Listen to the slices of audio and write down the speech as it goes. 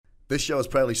This show is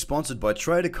proudly sponsored by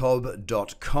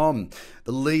TraderCobb.com,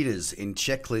 the leaders in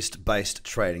checklist-based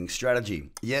trading strategy.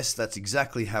 Yes, that's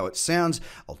exactly how it sounds.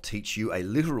 I'll teach you a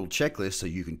literal checklist so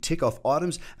you can tick off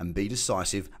items and be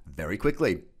decisive very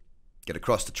quickly. Get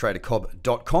across to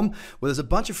TraderCobb.com where there's a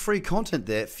bunch of free content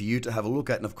there for you to have a look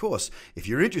at. And of course, if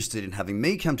you're interested in having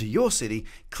me come to your city,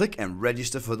 click and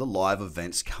register for the live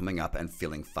events coming up and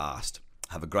filling fast.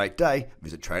 Have a great day.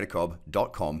 Visit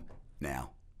TraderCobb.com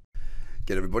now.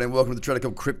 G'day everybody and welcome to the Trader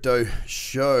Cobb Crypto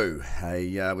Show.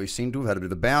 Hey, we seem to have had a bit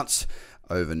of a bounce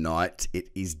overnight. It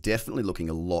is definitely looking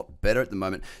a lot better at the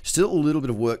moment. Still a little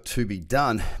bit of work to be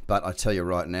done, but I tell you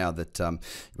right now that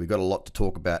we've got a lot to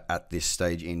talk about at this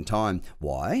stage in time.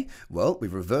 Why? Well,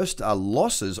 we've reversed our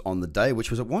losses on the day, which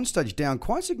was at one stage down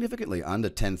quite significantly, under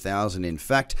 10,000 in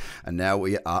fact, and now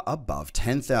we are above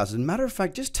 10,000. Matter of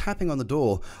fact, just tapping on the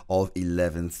door of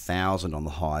 11,000 on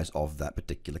the highs of that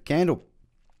particular candle.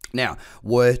 Now,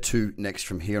 where to next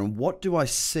from here, and what do I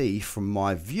see from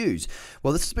my views?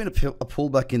 Well, this has been a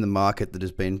pullback in the market that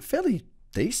has been fairly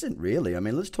decent, really. I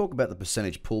mean, let's talk about the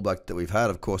percentage pullback that we've had.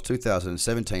 Of course,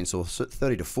 2017 saw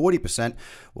 30 to 40%.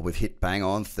 Well, we've hit bang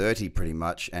on 30 pretty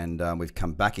much, and we've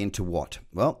come back into what?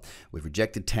 Well, we've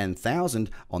rejected 10,000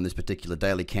 on this particular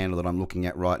daily candle that I'm looking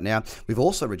at right now. We've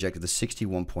also rejected the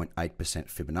 61.8%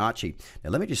 Fibonacci. Now,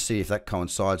 let me just see if that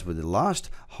coincides with the last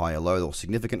higher low or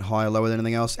significant higher lower than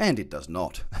anything else, and it does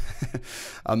not.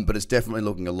 But it's definitely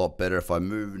looking a lot better. If I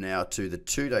move now to the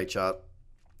 2-day chart,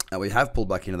 now we have pulled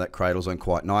back into that cradle zone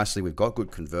quite nicely. We've got good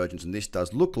convergence, and this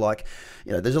does look like,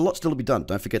 there's a lot still to be done.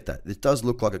 Don't forget that. This does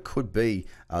look like it could be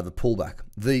the pullback.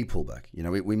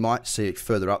 We might see it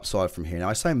further upside from here. Now,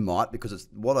 I say might because it's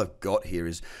what I've got here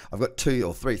is I've got 2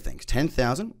 or 3 things.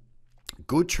 10,000,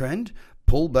 good trend,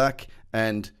 pullback,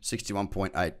 and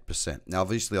 61.8%. Now,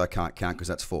 obviously, I can't count because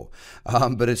that's 4.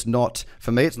 But it's not,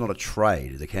 for me, it's not a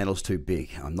trade. The candle's too big.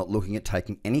 I'm not looking at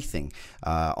taking anything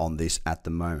on this at the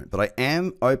moment. But I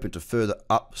am open to further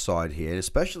upside here,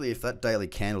 especially if that daily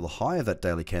candle, the high of that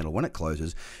daily candle, when it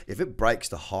closes, if it breaks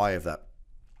the high of that,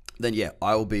 then yeah,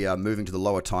 I will be moving to the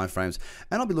lower timeframes,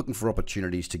 and I'll be looking for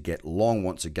opportunities to get long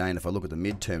once again. If I look at the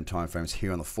midterm timeframes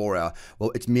here on the 4-hour,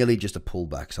 well, it's merely just a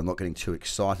pullback, so I'm not getting too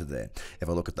excited there. If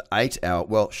I look at the 8-hour,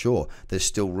 well, sure, there's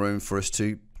still room for us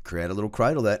to create a little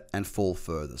cradle there and fall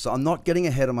further. So I'm not getting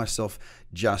ahead of myself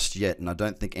just yet, and I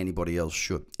don't think anybody else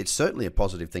should. It's certainly a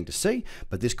positive thing to see,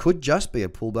 but this could just be a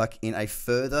pullback in a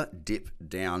further dip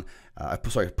down, a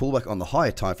pullback on the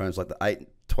higher timeframes like the 8,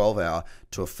 12-hour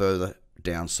to a further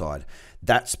downside.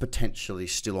 That's potentially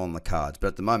still on the cards, but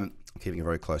at the moment I'm keeping a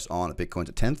very close eye on it. Bitcoin's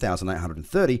at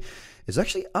 10,830 is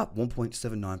actually up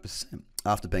 1.79%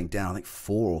 after being down I think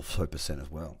 4 or so percent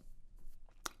as well.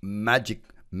 Magic.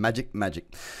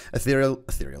 Ethereum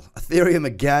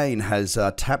again has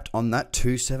tapped on that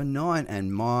 279,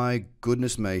 and my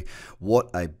goodness me,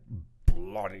 what a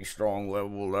bloody strong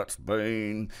level that's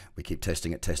been. We keep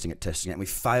testing it, and we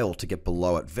fail to get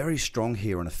below it. Very strong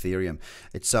here on Ethereum.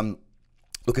 It's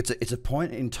look, it's a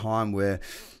point in time where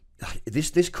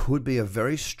this could be a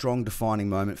very strong defining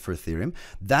moment for Ethereum.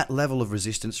 That level of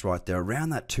resistance right there, around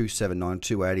that 279,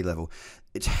 280 level,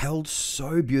 it's held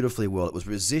so beautifully well. It was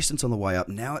resistance on the way up.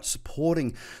 Now it's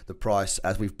supporting the price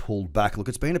as we've pulled back. Look,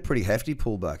 it's been a pretty hefty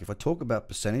pullback. If I talk about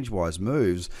percentage-wise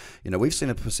moves, we've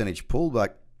seen a percentage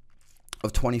pullback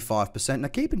of 25%. Now,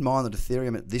 keep in mind that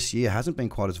Ethereum this year hasn't been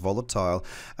quite as volatile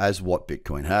as what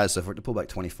Bitcoin has. So for it to pull back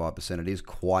 25%, it is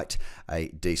quite a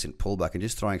decent pullback. And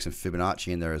just throwing some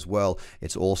Fibonacci in there as well,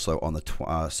 it's also on the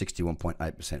 61.8%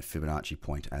 Fibonacci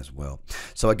point as well.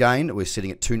 So again, we're sitting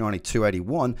at 290,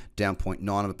 281, down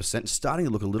 0.9%, starting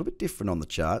to look a little bit different on the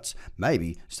charts,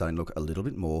 maybe starting to look a little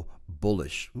bit more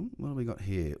bullish. Ooh, what have we got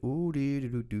here? Ooh, All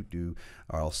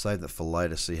right, I'll save that for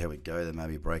later, see how we go there,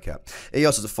 maybe a breakout.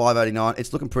 EOS is a 589.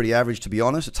 It's looking pretty average, to be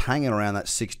honest. It's hanging around that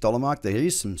 $6 mark. There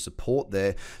is some support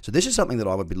there. So this is something that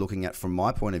I would be looking at from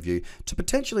my point of view to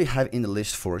potentially have in the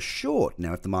list for a short.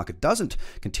 Now, if the market doesn't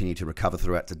continue to recover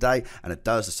throughout today and it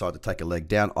does decide to take a leg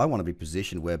down, I want to be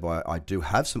positioned whereby I do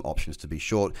have some options to be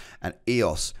short, and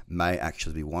EOS may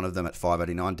actually be one of them at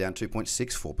 589, down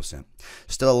 2.64%.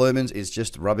 Stellar Lumens is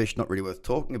just rubbish, not really worth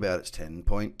talking about. It's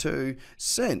 10.2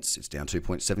 cents. It's down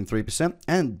 2.73%,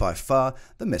 and by far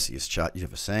the messiest chart you've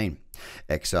ever seen.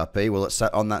 XRP, well, it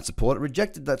sat on that support. It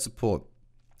rejected that support.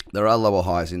 There are lower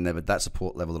highs in there, but that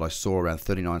support level that I saw around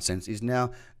 39 cents is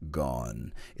now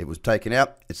gone. It was taken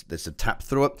out. There's a tap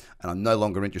through it, and I'm no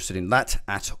longer interested in that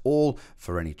at all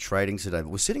for any trading today. But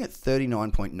we're sitting at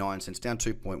 39.9 cents, down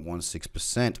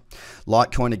 2.16%.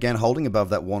 Litecoin again holding above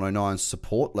that 109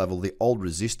 support level, the old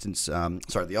resistance.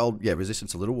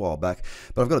 Resistance a little while back.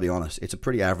 But I've got to be honest, it's a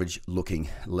pretty average looking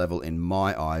level in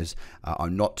my eyes.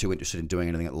 I'm not too interested in doing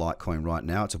anything at Litecoin right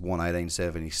now. It's at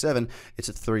 118.77. It's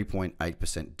at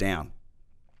 3.8% down.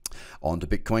 On to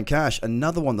Bitcoin Cash,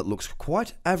 another one that looks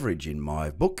quite average in my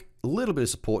book. A little bit of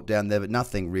support down there, but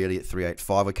nothing really at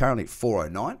 385. We're currently at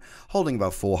 409, holding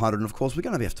above 400. And of course, we're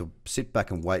going to have to sit back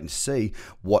and wait and see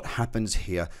what happens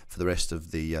here for the rest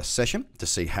of the session to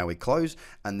see how we close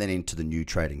and then into the new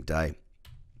trading day.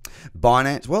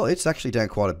 Binance, well, it's actually down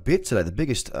quite a bit today. The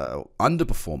biggest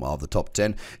underperformer of the top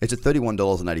 10. It's at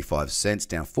 $31.85,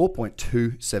 down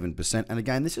 4.27%. And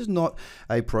again, this is not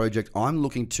a project I'm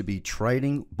looking to be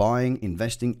trading, buying,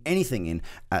 investing, anything in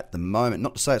at the moment.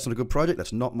 Not to say it's not a good project.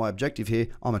 That's not my objective here.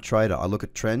 I'm a trader. I look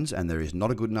at trends, and there is not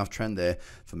a good enough trend there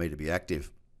for me to be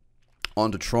active.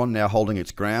 On to Tron, now holding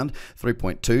its ground,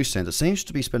 3.2 cents. It seems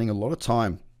to be spending a lot of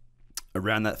time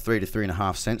around that 3 to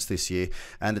 3.5 cents this year,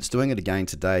 and it's doing it again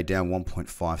today, down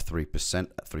 1.53%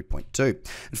 at 3.2.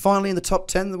 And finally, in the top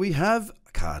 10 that we have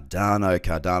Cardano.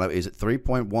 Cardano is at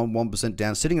 3.11%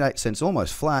 down, sitting at 8 cents,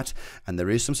 almost flat, and there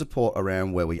is some support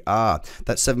around where we are.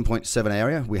 That 7.7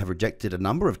 area we have rejected a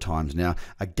number of times now.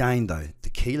 Again, though, the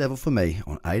key level for me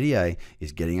on ADA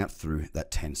is getting up through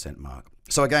that 10-cent mark.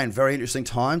 So again, very interesting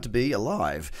time to be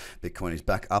alive. Bitcoin is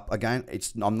back up again.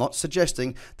 I'm not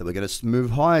suggesting that we're going to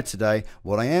move higher today.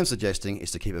 What I am suggesting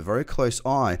is to keep a very close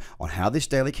eye on how this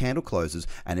daily candle closes,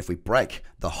 and if we break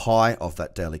the high of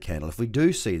that daily candle. If we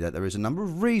do see that, there is a number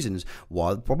of reasons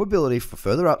why the probability for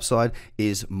further upside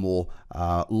is more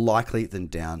likely than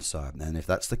downside. And if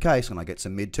that's the case, when I get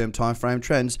some midterm time frame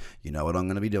trends, you know what I'm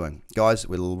going to be doing. Guys,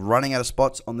 we're running out of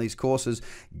spots on these courses.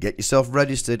 Get yourself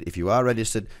registered. If you are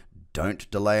registered,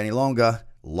 don't delay any longer.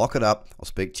 Lock it up. I'll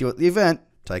speak to you at the event.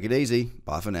 Take it easy.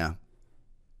 Bye for now.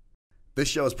 This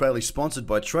show is proudly sponsored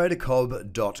by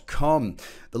TraderCobb.com,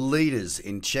 the leaders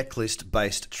in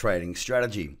checklist-based trading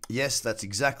strategy. Yes, that's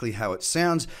exactly how it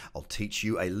sounds. I'll teach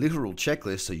you a literal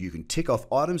checklist so you can tick off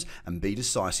items and be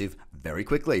decisive very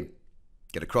quickly.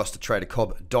 Get across to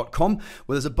TraderCobb.com,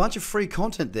 where there's a bunch of free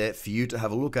content there for you to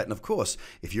have a look at. And of course,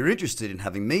 if you're interested in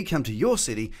having me come to your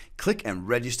city, click and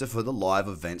register for the live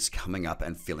events coming up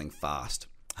and filling fast.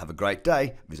 Have a great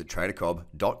day. Visit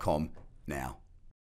TraderCobb.com now.